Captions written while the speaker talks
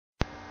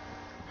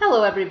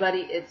Hello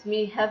everybody, it's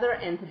me Heather,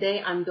 and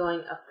today I'm doing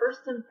a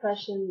first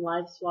impression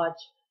live swatch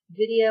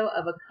video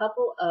of a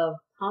couple of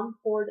Tom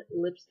Ford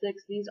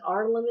lipsticks. These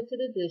are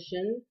limited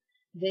edition.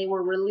 They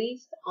were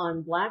released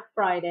on Black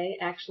Friday,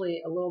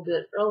 actually a little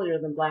bit earlier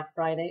than Black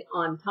Friday,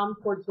 on Tom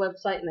Ford's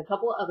website and a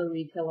couple of other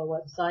retailer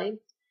websites.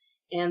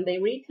 And they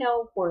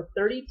retail for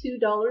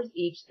 $32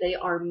 each. They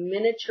are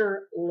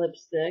miniature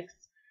lipsticks.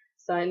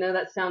 So I know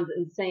that sounds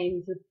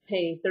insane to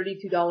pay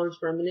 $32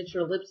 for a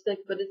miniature lipstick,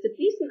 but it's a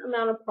decent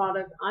amount of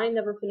product. I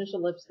never finish a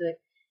lipstick.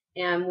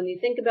 And when you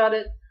think about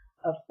it,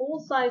 a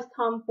full-size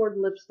Tom Ford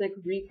lipstick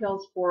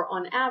retails for,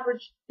 on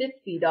average,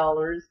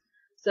 $50.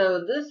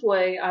 So this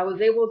way, I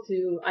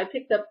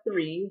picked up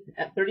 3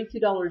 at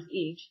 $32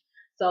 each.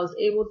 So I was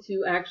able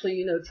to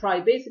actually,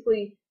 try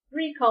basically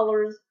 3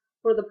 colors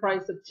for the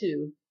price of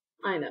 2.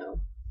 I know.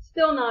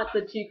 Still not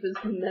the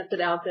cheapest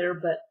method out there,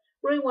 but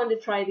really wanted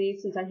to try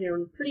these since I hear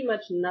pretty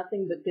much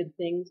nothing but good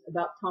things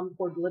about Tom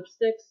Ford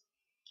lipsticks.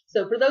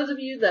 So for those of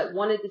you that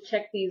wanted to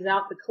check these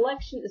out, the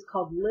collection is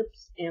called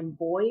Lips and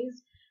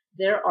Boys.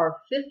 There are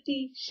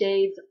 50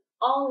 shades,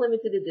 all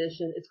limited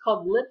edition. It's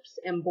called Lips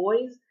and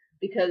Boys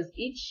because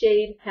each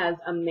shade has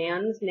a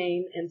man's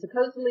name, and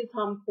supposedly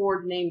Tom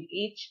Ford named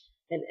each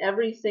and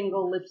every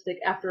single lipstick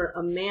after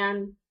a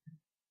man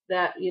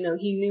that,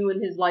 he knew in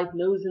his life,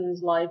 knows in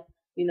his life.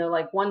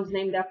 Like one's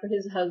named after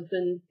his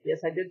husband.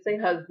 Yes, I did say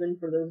husband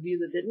for those of you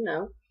that didn't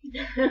know.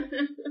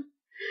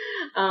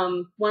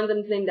 One of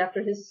them's named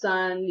after his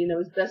son,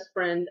 his best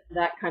friend,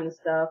 that kind of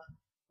stuff.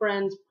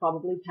 Friends,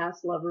 probably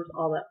past lovers,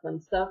 all that fun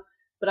stuff.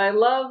 But I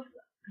love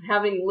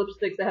having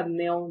lipsticks that have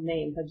male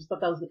names. I just thought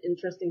that was an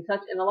interesting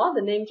touch. And a lot of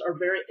the names are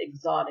very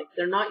exotic.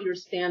 They're not your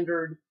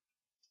standard,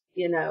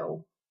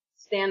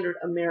 standard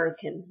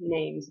American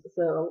names.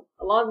 So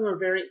a lot of them are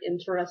very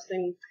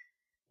interesting.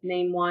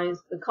 Name-wise,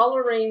 the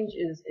color range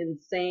is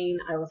insane.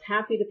 I was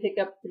happy to pick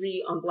up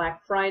 3 on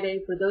Black Friday.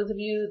 For those of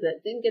you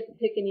that didn't get to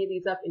pick any of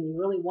these up and you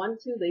really want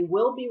to, they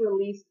will be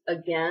released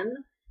again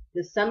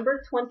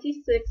December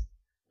 26th,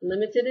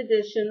 limited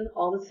edition,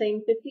 all the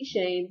same 50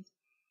 shades.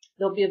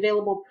 They'll be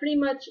available pretty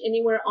much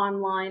anywhere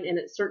online and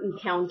at certain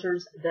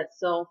counters that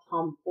sell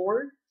Tom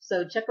Ford.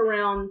 So check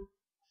around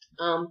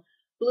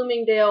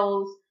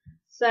Bloomingdale's,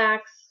 Saks,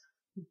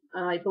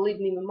 I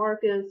believe Neiman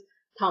Marcus,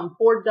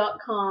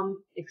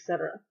 TomFord.com,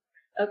 etc.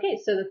 Okay,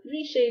 so the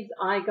 3 shades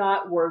I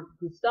got were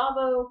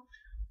Gustavo,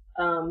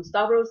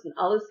 Stavros, and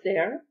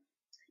Alistair.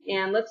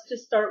 And let's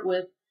just start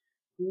with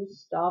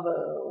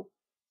Gustavo.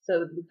 So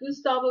the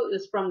Gustavo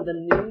is from the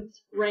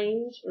Nudes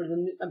range, or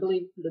I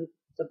believe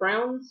the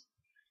browns.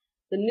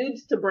 The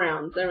Nudes to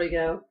Browns, there we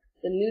go.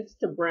 The Nudes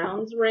to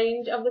Browns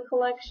range of the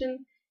collection.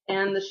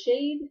 And the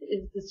shade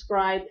is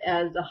described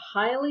as a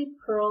highly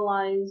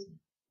pearlized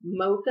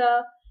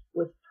mocha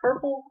with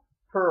purple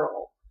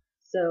pearl.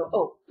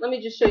 So, let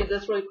me just show you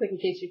this really quick in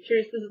case you're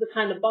curious. This is the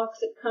kind of box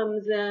it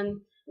comes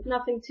in.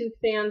 Nothing too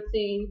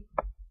fancy.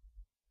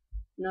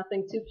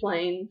 Nothing too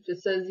plain.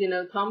 Just says,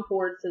 Tom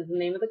Ford, says the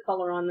name of the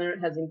color on there.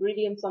 It has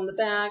ingredients on the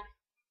back.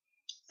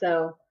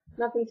 So,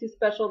 nothing too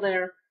special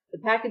there. The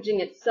packaging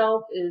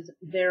itself is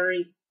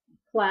very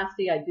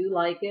classy. I do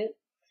like it.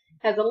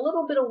 Has a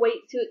little bit of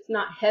weight to it. It's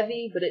not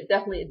heavy, but it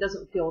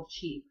doesn't feel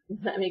cheap.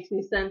 If that makes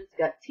any sense. It's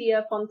got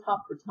TF on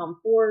top for Tom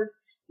Ford.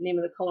 Name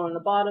of the color on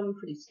the bottom,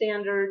 pretty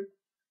standard.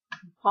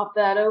 Pop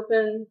that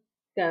open.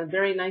 Got a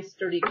very nice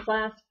sturdy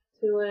clasp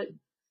to it.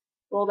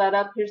 Roll that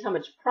up. Here's how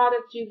much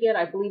product you get.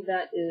 I believe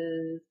that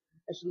is,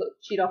 I should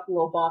cheat off the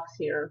little box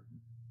here,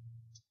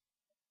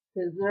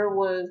 because there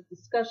was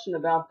discussion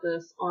about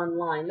this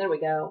online. There we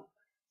go.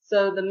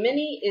 So the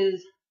mini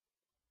is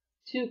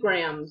 2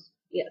 grams.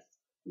 Yes,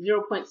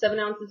 0.7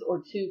 ounces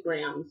or 2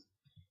 grams.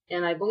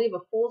 And I believe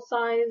a full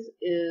size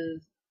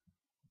is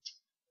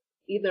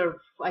either,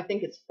 I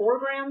think it's 4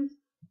 grams.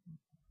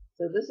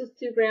 So this is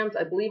 2 grams.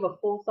 I believe a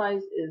full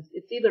size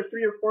it's either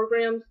 3 or 4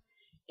 grams.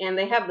 And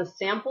they have the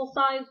sample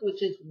size,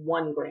 which is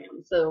 1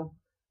 gram. So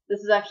this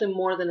is actually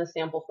more than a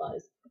sample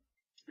size.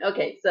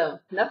 Okay, so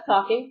enough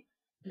talking.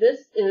 This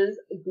is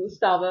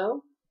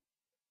Gustavo.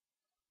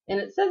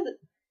 And it says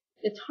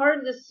it's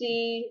hard to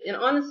see. And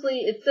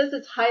honestly, it says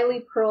it's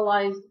highly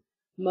pearlized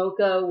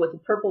mocha with a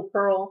purple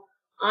pearl.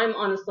 I'm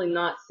honestly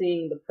not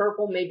seeing the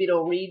purple. Maybe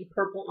it'll read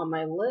purple on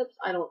my lips.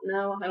 I don't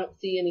know. I don't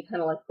see any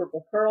kind of like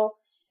purple pearl.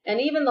 And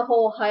even the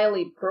whole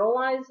highly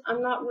pearlized,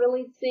 I'm not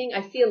really seeing.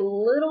 I see a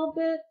little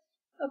bit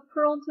of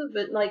pearl to it,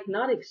 but like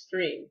not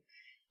extreme.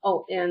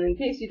 Oh, and in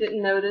case you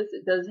didn't notice,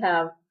 it does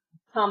have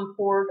Tom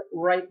Ford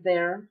right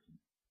there.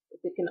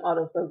 If it can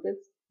autofocus.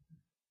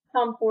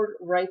 Tom Ford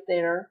right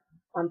there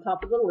on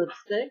top of the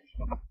lipstick.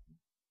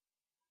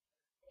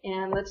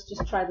 And let's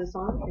just try this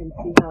on and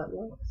see how it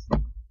looks.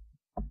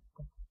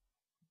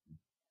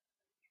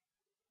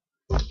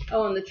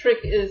 Oh, and the trick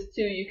is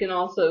too, you can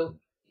also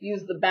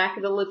use the back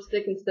of the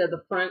lipstick instead of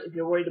the front if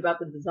you're worried about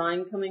the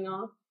design coming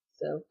off.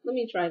 So let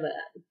me try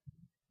that.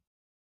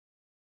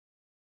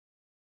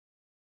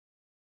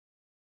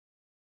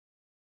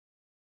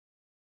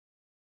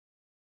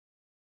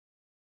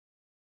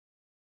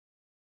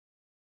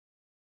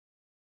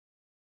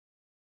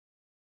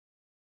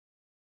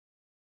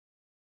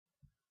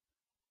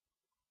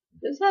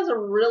 This has a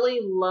really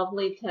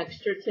lovely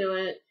texture to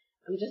it.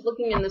 I'm just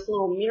looking in this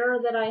little mirror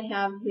that I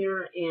have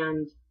here,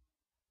 and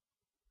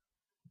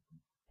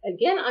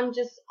again, I'm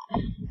just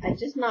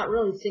not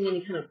really seeing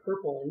any kind of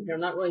purple in here.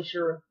 I'm not really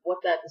sure what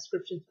that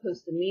description is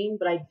supposed to mean,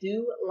 but I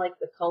do like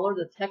the color.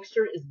 The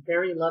texture is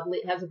very lovely.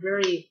 It has a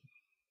very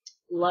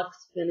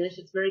luxe finish.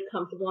 It's very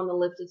comfortable on the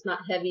lips. It's not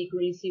heavy,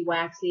 greasy,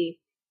 waxy.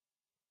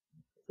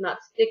 It's not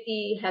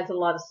sticky. Has a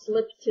lot of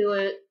slip to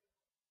it.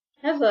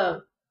 Has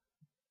a,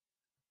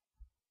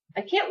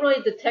 I can't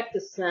really detect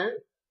a scent.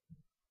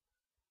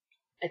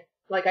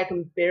 I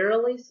can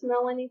barely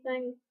smell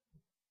anything.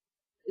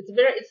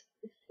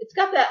 It's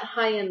got that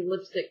high-end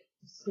lipstick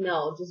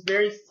smell, just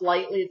very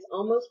slightly. It's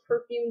almost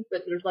perfumed,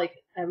 but there's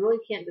I really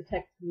can't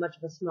detect much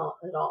of a smell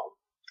at all.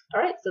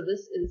 Alright, so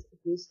this is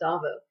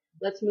Gustavo.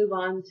 Let's move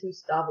on to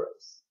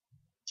Stavros.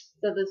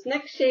 So this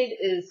next shade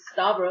is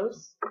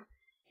Stavros,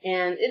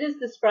 and it is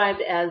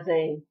described as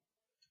a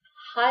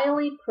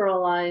highly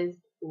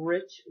pearlized,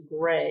 rich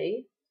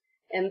gray,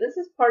 and this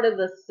is part of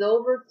the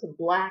silver to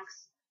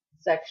blacks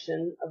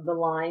section of the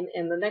line,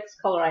 and the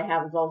next color I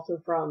have is also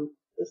from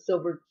the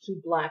silver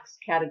to blacks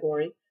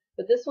category,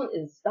 but this one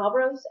is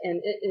Stavros,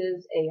 and it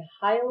is a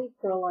highly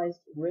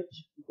pearlized,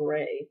 rich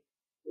gray.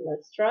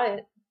 Let's try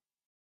it.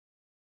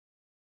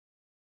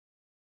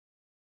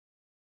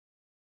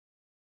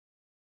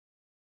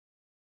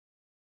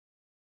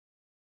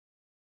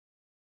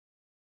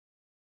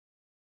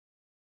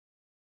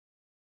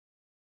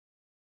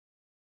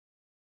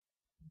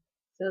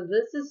 So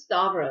this is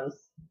Stavros.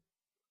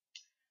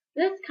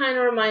 This kind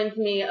of reminds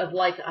me of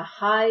like a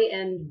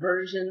high-end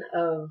version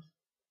of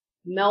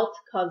Melt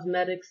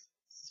Cosmetics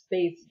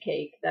Space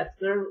Cake. That's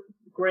their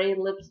gray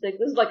lipstick.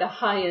 This is like a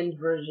high-end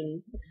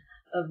version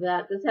of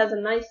that. This has a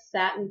nice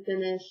satin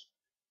finish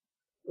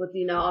with,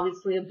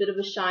 obviously a bit of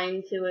a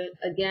shine to it.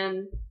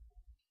 Again,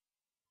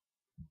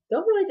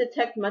 don't really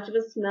detect much of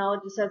a smell.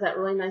 It just has that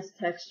really nice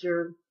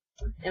texture.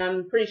 And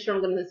I'm pretty sure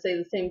I'm going to say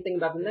the same thing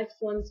about the next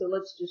one, so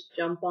let's just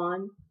jump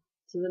on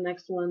to the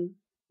next one.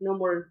 No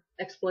more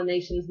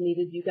explanations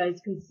needed. You guys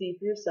can see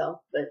for yourself,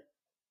 but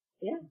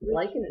yeah,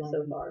 liking it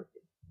so far.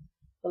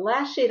 The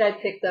last shade I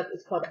picked up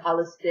is called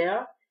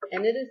Alistair,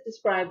 and it is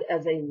described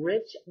as a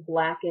rich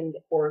blackened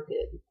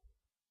orchid.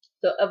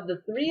 So of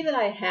the three that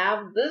I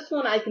have, this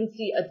one I can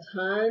see a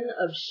ton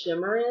of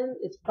shimmer in.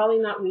 It's probably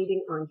not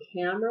reading on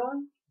camera.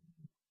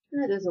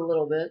 It is a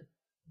little bit,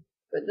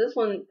 but this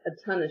one, a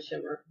ton of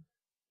shimmer.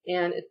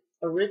 And it's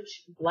a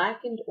rich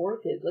blackened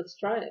orchid. Let's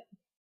try it.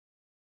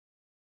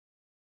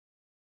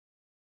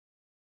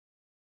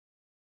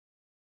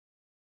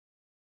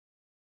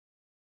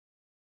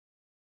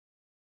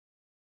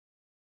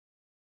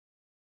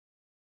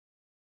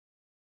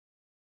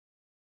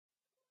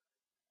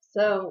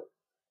 So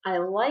I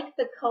like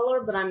the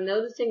color, but I'm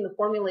noticing the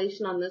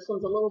formulation on this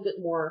one's a little bit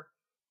more,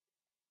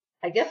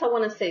 I guess I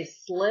want to say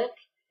slick.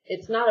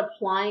 It's not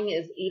applying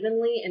as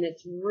evenly, and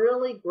it's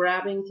really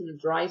grabbing to the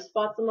dry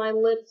spots on my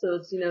lips. So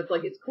it's, it's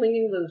like it's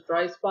clinging to those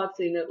dry spots,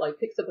 so, it like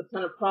picks up a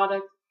ton of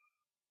product,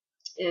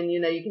 and,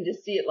 you can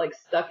just see it like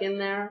stuck in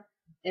there.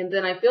 And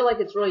then I feel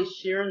like it's really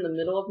sheer in the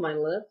middle of my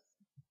lips,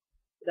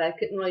 that I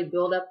couldn't really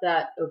build up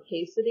that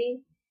opacity.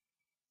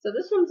 So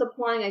this one's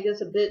applying, I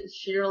guess, a bit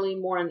sheerly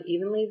more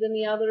unevenly than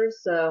the others,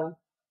 so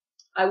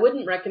I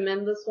wouldn't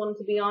recommend this one,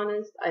 to be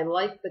honest. I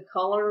like the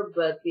color,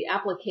 but the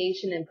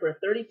application, and for a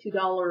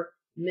 $32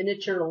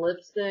 miniature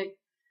lipstick,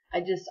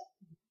 I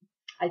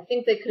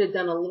think they could have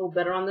done a little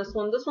better on this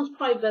one. This one's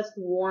probably best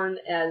worn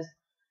as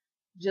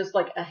just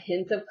like a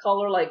hint of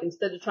color, like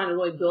instead of trying to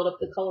really build up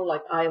the color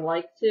like I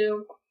like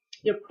to.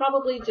 You're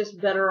probably just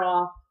better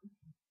off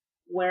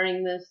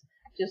wearing this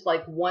just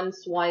like one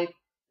swipe,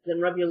 then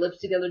rub your lips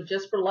together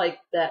just for like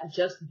that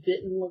just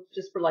bitten look,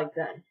 just for like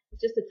that,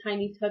 just a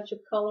tiny touch of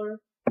color.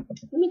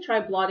 Let me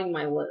try blotting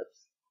my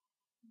lips.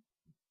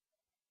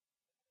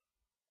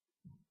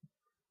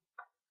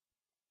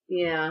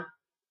 Yeah,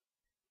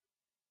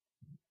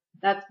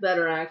 that's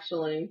better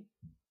actually.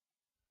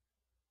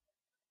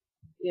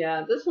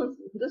 Yeah, this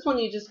one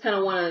you just kind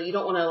of you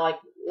don't want to like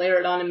layer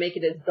it on and make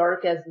it as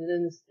dark as it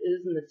is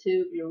in the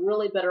tube. You're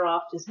really better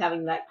off just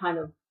having that kind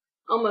of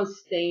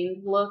almost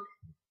stained look,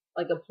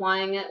 like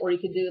applying it, or you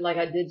could do like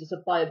I did, just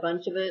apply a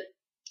bunch of it,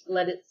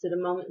 let it sit a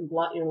moment and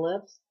blot your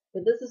lips.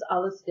 But this is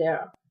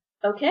Alistair.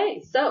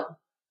 Okay, so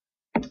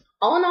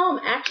all in all,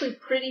 I'm actually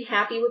pretty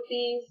happy with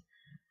these.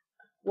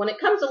 When it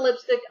comes to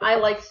lipstick, I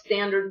like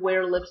standard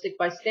wear lipstick.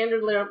 By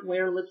standard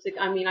wear lipstick,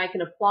 I mean I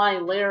can apply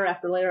layer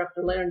after layer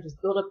after layer and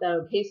just build up that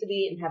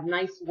opacity and have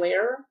nice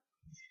wear.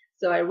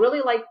 So I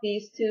really like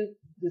these two,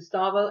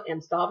 Gustavo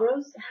and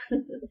Stavros.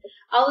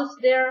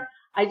 Alistair,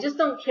 I just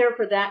don't care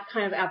for that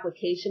kind of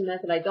application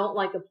method. I don't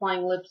like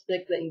applying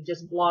lipstick that you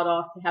just blot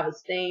off to have a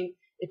stain.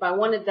 If I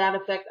wanted that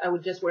effect, I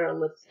would just wear a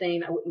lip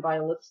stain. I wouldn't buy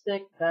a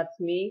lipstick. That's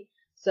me.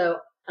 So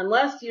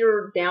unless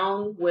you're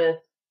down with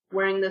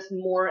wearing this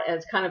more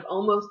as kind of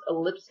almost a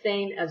lip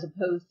stain as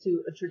opposed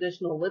to a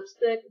traditional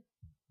lipstick,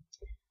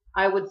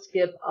 I would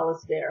skip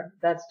Alistair.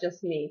 That's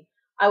just me.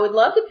 I would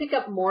love to pick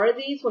up more of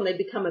these when they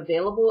become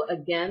available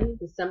again,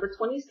 December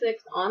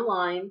 26th,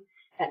 online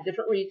at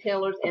different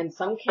retailers and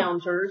some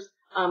counters.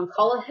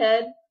 Call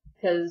ahead,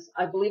 because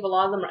I believe a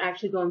lot of them are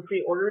actually doing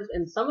pre-orders,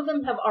 and some of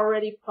them have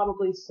already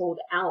probably sold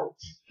out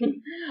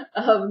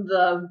of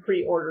the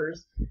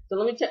pre-orders. So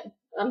let me check.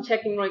 I'm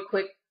checking right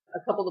quick a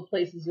couple of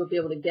places you'll be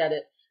able to get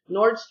it.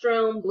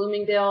 Nordstrom,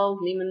 Bloomingdale,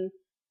 Neiman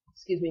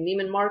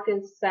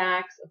Marcus,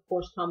 Saks, of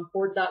course,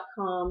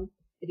 TomFord.com.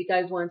 If you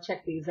guys want to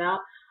check these out.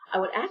 I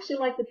would actually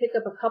like to pick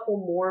up a couple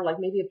more, like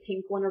maybe a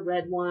pink one, a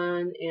red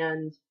one,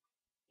 and,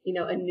 you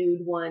know, a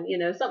nude one, you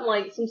know, something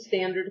like some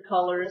standard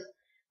colors.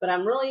 But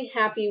I'm really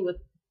happy with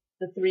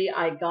the 3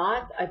 I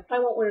got. I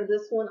probably won't wear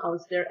this one. I'll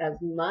wear as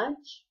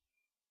much.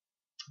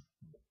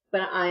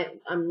 But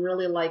I'm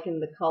really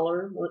liking the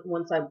color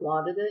once I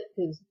blotted it,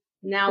 because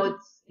now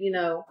it's, you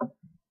know,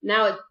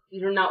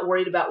 you're not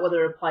worried about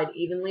whether it applied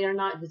evenly or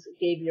not. It just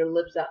gave your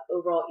lips that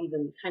overall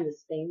even kind of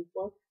stained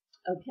look.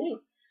 Okay.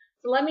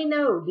 So let me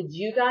know, did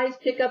you guys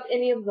pick up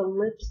any of the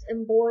lips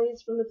and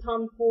boys from the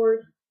Tom Ford,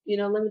 you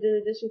know,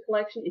 limited edition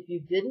collection? If you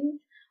didn't,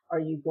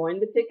 are you going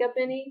to pick up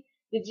any?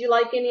 Did you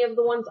like any of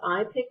the ones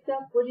I picked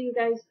up? What do you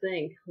guys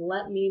think?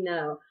 Let me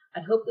know.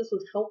 I hope this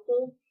was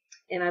helpful,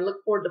 and I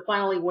look forward to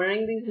finally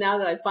wearing these now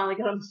that I finally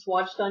got them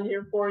swatched on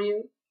here for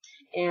you.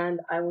 And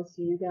I will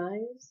see you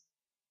guys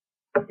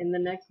in the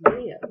next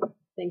video.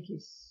 Thank you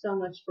so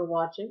much for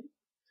watching.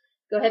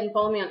 Go ahead and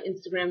follow me on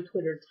Instagram,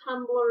 Twitter,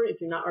 Tumblr.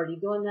 If you're not already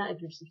doing that, if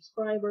you're a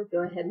subscriber,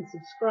 go ahead and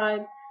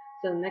subscribe.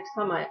 So next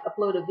time I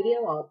upload a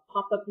video, I'll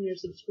pop up in your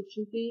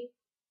subscription feed.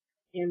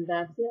 And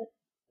that's it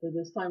for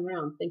this time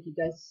around. Thank you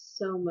guys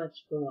so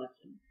much for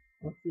watching.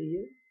 I'll see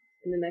you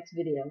in the next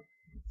video.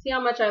 See how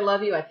much I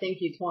love you? I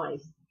thank you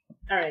twice.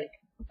 Alright.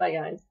 Bye,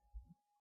 guys.